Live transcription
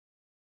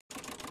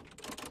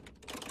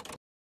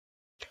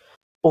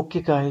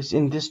Okay guys,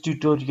 in this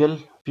tutorial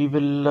we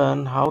will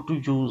learn how to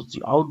use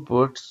the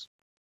outputs,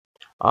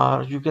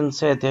 or you can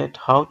say that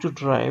how to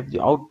drive the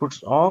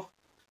outputs of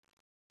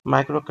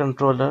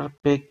microcontroller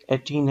PIC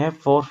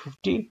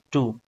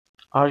 18F452,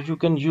 or you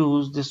can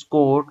use this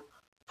code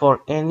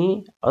for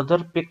any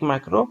other PIC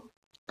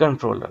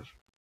microcontroller.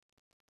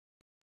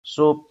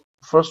 So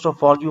first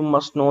of all, you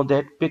must know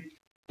that PIC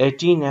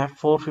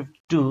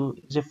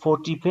 18F452 is a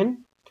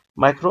 40-pin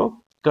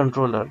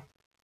microcontroller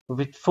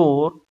with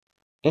 4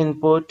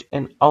 input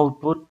and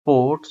output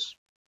ports.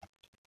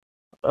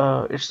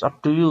 It's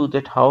up to you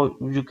that how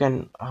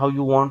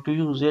you want to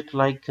use it,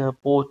 like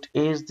port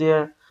A is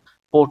there,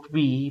 port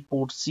B,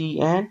 port C,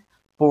 and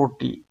port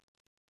D.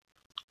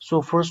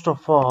 So first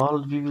of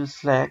all, we will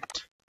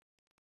select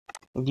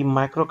the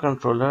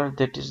microcontroller,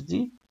 that is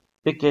the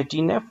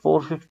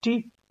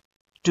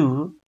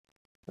PIC18F452.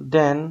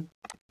 Then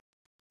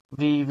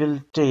we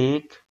will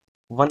take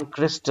one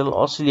crystal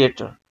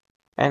oscillator.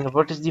 And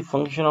what is the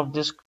function of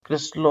this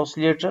crystal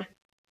oscillator?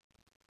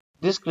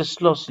 This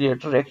crystal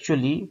oscillator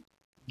actually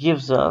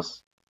gives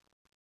us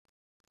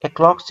a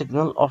clock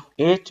signal of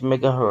 8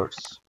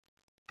 megahertz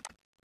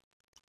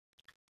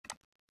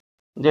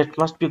that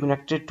must be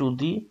connected to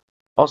the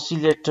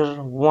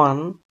oscillator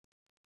 1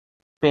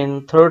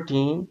 pin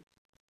 13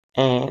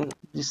 and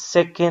the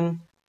second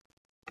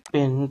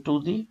pin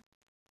to the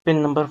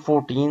pin number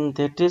 14,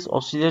 that is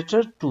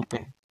oscillator 2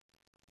 pin.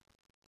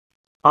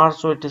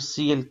 Also it is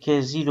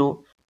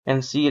CLK0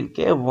 and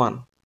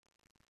CLK1.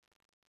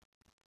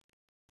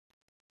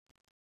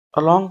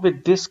 Along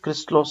with this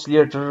crystal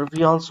oscillator,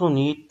 we also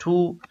need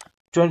two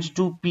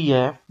 22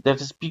 PF, that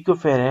is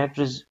picofarad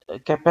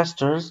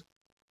capacitors,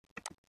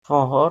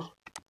 for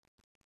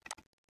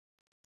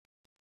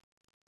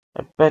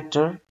a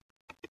better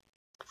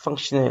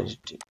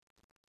functionality.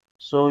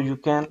 So you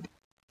can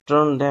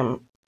turn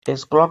them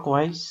as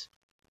clockwise.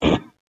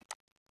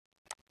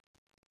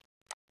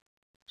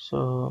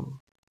 So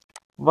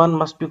one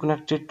must be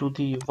connected to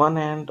the one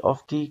end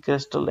of the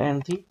crystal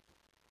and the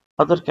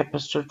other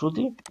capacitor to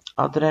the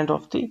other end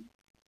of the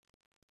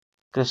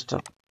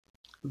crystal.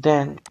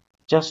 Then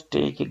just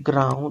take a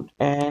ground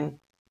and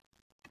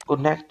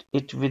connect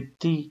it with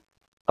the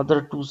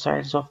other two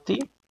sides of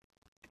the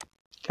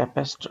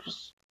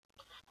capacitors.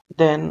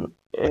 Then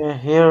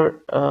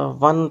here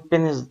one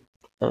pin is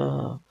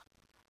uh,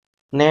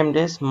 named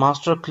as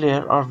master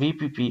clear or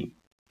VPP.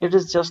 It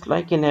is just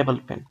like enable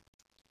pin.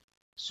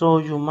 So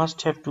you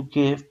must have to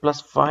give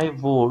plus 5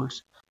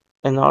 volts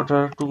in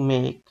order to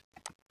make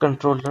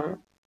controller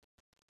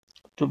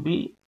to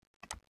be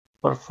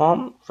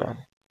perform well.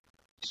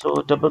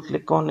 So double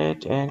click on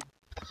it and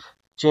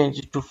change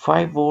it to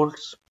 5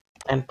 volts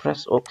and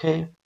press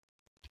OK.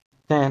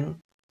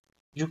 Then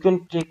you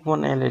can take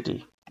one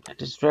LED,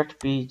 that is red.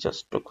 We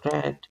just took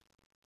red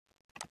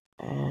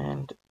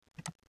and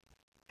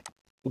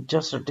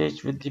just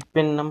attach with the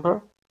pin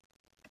number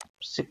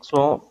 6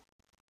 of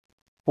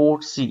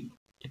port C.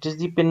 It is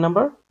the pin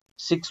number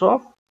 6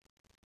 of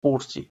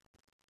port C.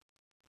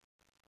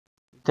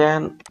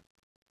 Then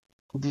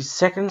the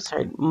second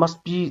side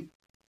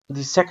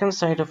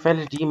of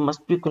LED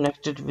must be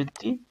connected with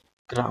the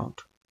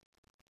ground.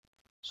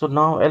 So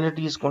now LED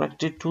is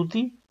connected to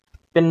the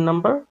pin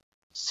number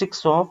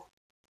 6 of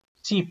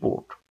C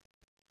port.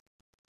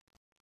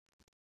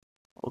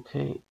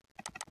 Okay,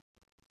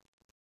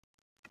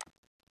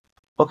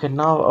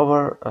 now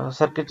our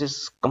circuit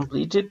is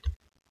completed.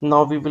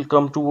 Now we will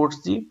come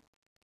towards the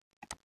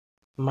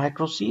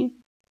micro C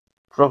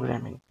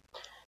programming.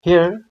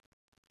 Here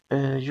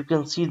you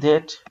can see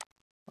that,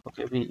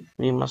 okay,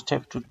 we must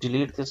have to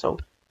delete this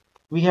out.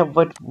 We have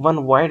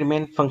one wide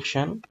main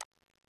function.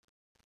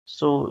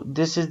 So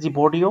this is the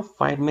body of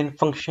wide main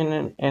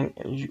function, and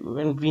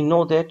we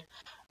know that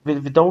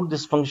without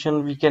this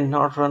function we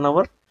cannot run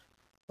our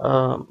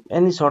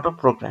any sort of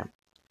program.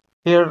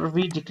 Here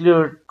we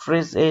declare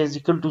trace A is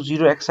equal to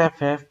 0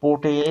 XFF,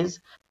 port A is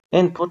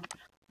input,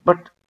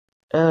 but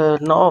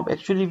now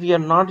actually we are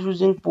not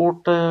using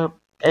port A,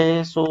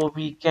 so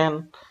we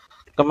can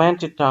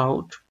comment it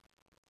out.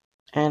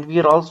 And we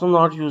are also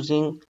not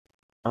using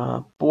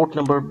port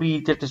number B,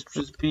 that is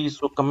trace B,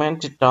 so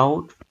comment it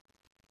out.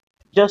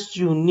 Just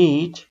you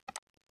need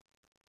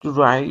to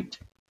write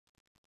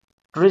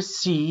trace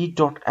C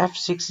dot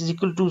F6 is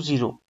equal to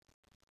 0.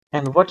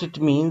 And what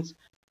it means,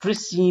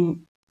 trace C,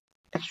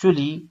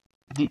 actually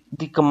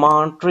the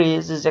command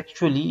trace is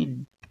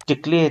actually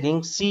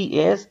declaring C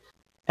as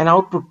an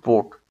output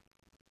port,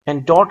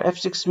 and dot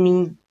F6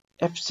 means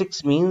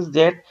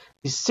that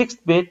the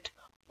 6th bit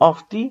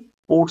of the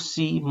port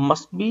C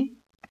must be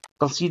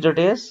considered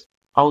as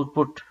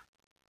output.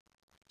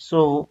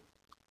 So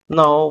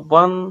now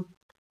one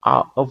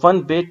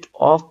bit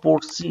of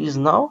port C is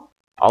now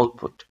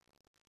output.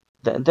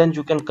 Then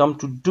you can come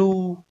to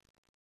do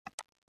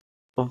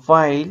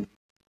while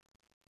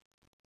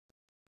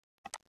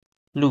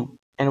loop.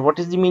 And what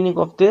is the meaning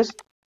of this?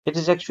 It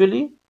is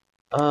actually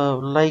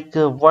like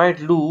a while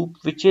loop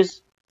which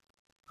is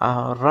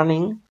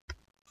running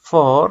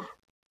for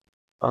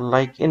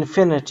like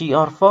infinity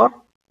or for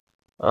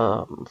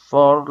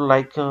for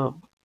like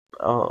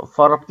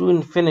for up to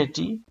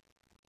infinity.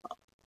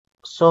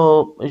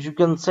 So you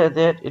can say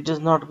that it is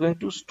not going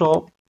to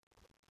stop.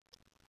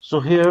 So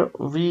here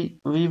we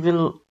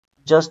will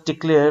just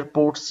declare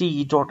port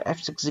C dot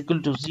F6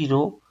 equal to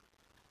 0,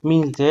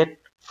 means that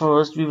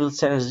first we will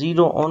send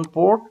 0 on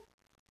port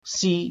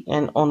C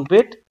and on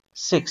bit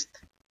 6th.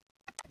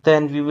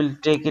 Then we will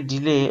take a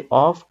delay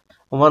of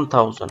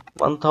 1000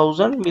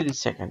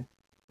 millisecond,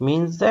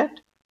 means that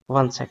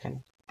 1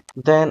 second.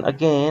 Then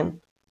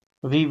again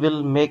we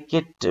will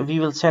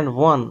send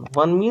 1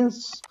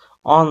 means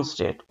on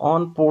state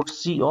on port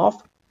C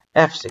of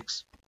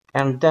F6,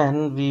 and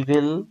then we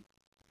will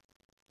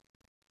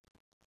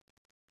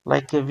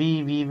like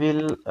we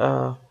will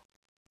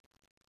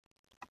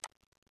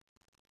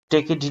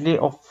take a delay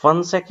of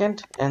 1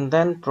 second, and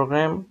then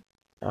program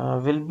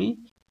will be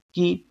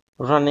keep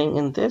running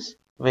in this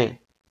way.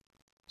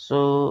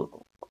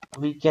 So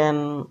we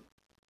can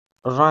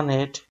run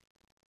it,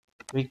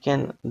 we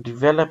can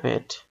develop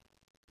it,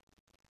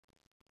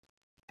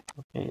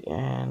 okay,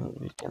 and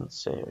we can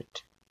save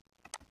it.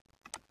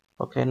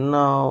 Okay,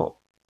 now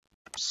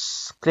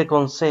click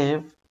on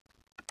save,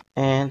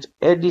 and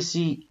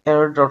adc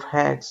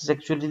error.hex is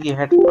actually the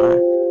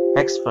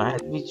hex file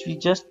which we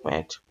just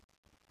made.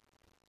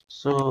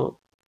 So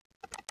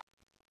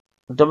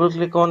double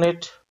click on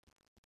it,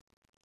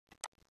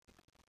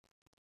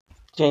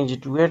 change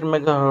it to 8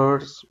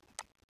 megahertz,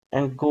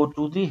 and go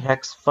to the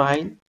hex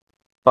file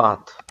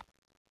path,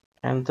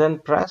 and then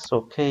press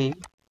OK.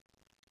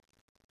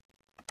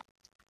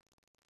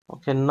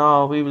 Okay,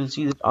 now we will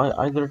see that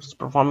either it is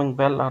performing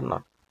well or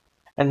not.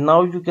 And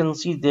now you can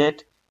see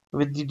that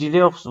with the delay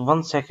of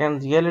 1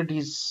 second, the LED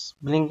is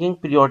blinking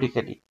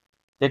periodically.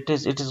 That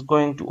is, it is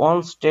going to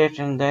on state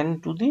and then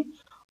to the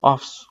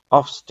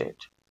off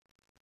state.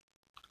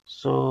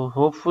 So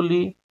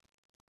hopefully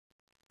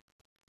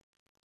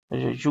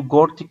you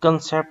got the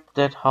concept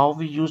that how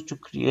we used to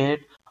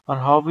create or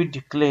how we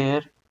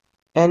declare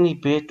any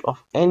bit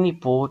of any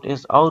port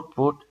as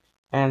output,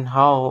 and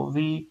how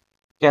we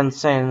can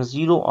send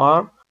 0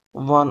 or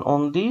 1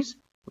 on these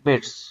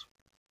bits.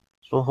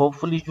 So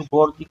hopefully you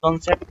got the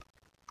concept.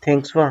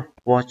 Thanks for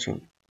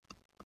watching.